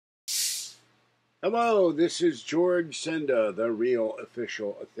Hello, this is George Senda, the real,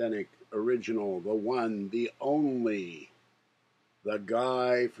 official, authentic, original, the one, the only, the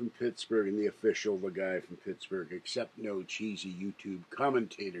guy from Pittsburgh, and the official, the guy from Pittsburgh, except no cheesy YouTube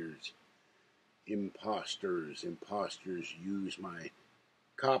commentators, imposters. Imposters use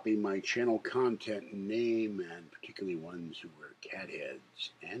copy my channel content and name, and particularly ones who wear cat heads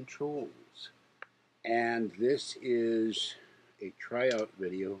and trolls. And this is a tryout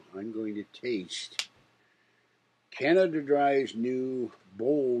video. I'm going to taste Canada Dry's new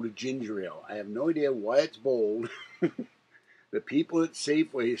bold ginger ale. I have no idea why it's bold. The people at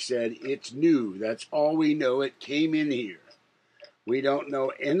Safeway said it's new. That's all we know. It came in here. We don't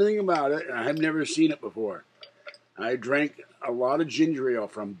know anything about it, and I've never seen it before. I drank a lot of ginger ale,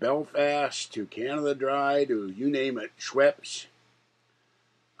 from Belfast to Canada Dry to you name it, Schweppes,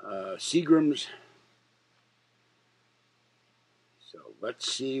 Seagram's. So let's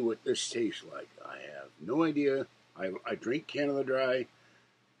see what this tastes like. I have no idea. I drink Canada Dry.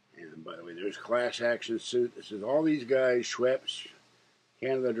 And by the way, there's Class Action Suit. This is all these guys, Schweppes,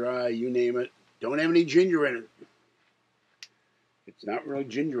 Canada Dry, you name it. Don't have any ginger in it. It's not really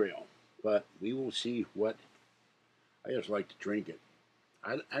ginger ale, but we will see what. I just like to drink it.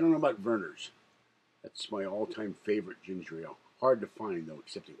 I don't know about Verner's. That's my all-time favorite ginger ale. Hard to find, though,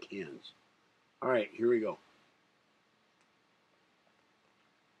 except in cans. All right, here we go.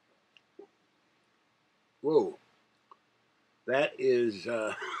 Whoa. That is,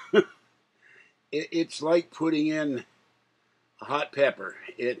 it's like putting in a hot pepper.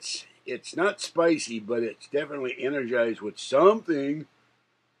 It's not spicy, but it's definitely energized with something.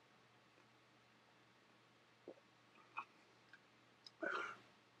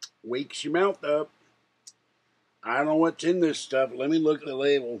 Wakes your mouth up. I don't know what's in this stuff. Let me look at the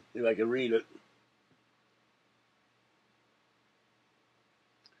label, if I can read it.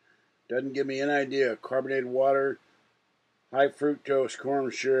 Doesn't give me an idea. Carbonated water, high fructose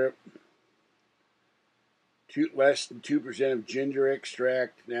corn syrup, less than 2% of ginger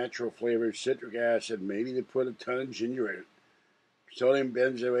extract, natural flavors, citric acid. Maybe they put a ton of ginger in it. Sodium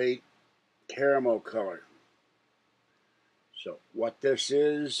benzoate, caramel color. So what this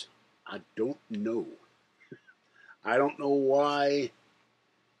is, I don't know. I don't know why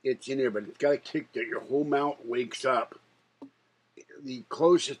it's in here, but it's got a kick that your whole mouth wakes up. The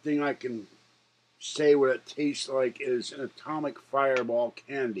closest thing I can say what it tastes like is an atomic fireball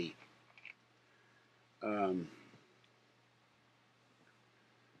candy. So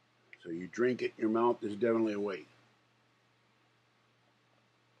you drink it, your mouth is definitely awake.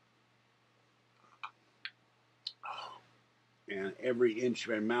 And every inch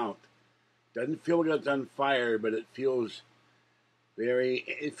of my mouth doesn't feel like it's on fire, but it feels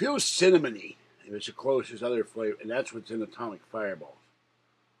cinnamony. It's the closest other flavor, and that's what's in atomic fireballs.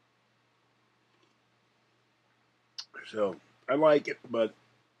 So I like it, but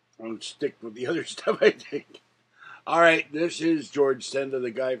I'll stick with the other stuff, I think. All right, this is George Senda,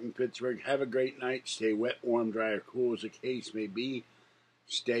 the guy from Pittsburgh. Have a great night. Stay wet, warm, dry, or cool as the case may be.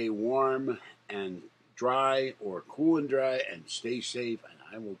 Stay warm and dry, or cool and dry, and stay safe, and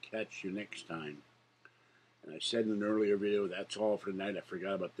I will catch you next time. And I said in an earlier video, that's all for tonight. I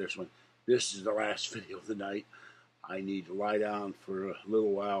forgot about this one. This is the last video of the night. I need to lie down for a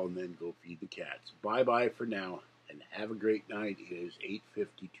little while and then go feed the cats. Bye-bye for now, and have a great night. It is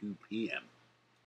 8:52 p.m.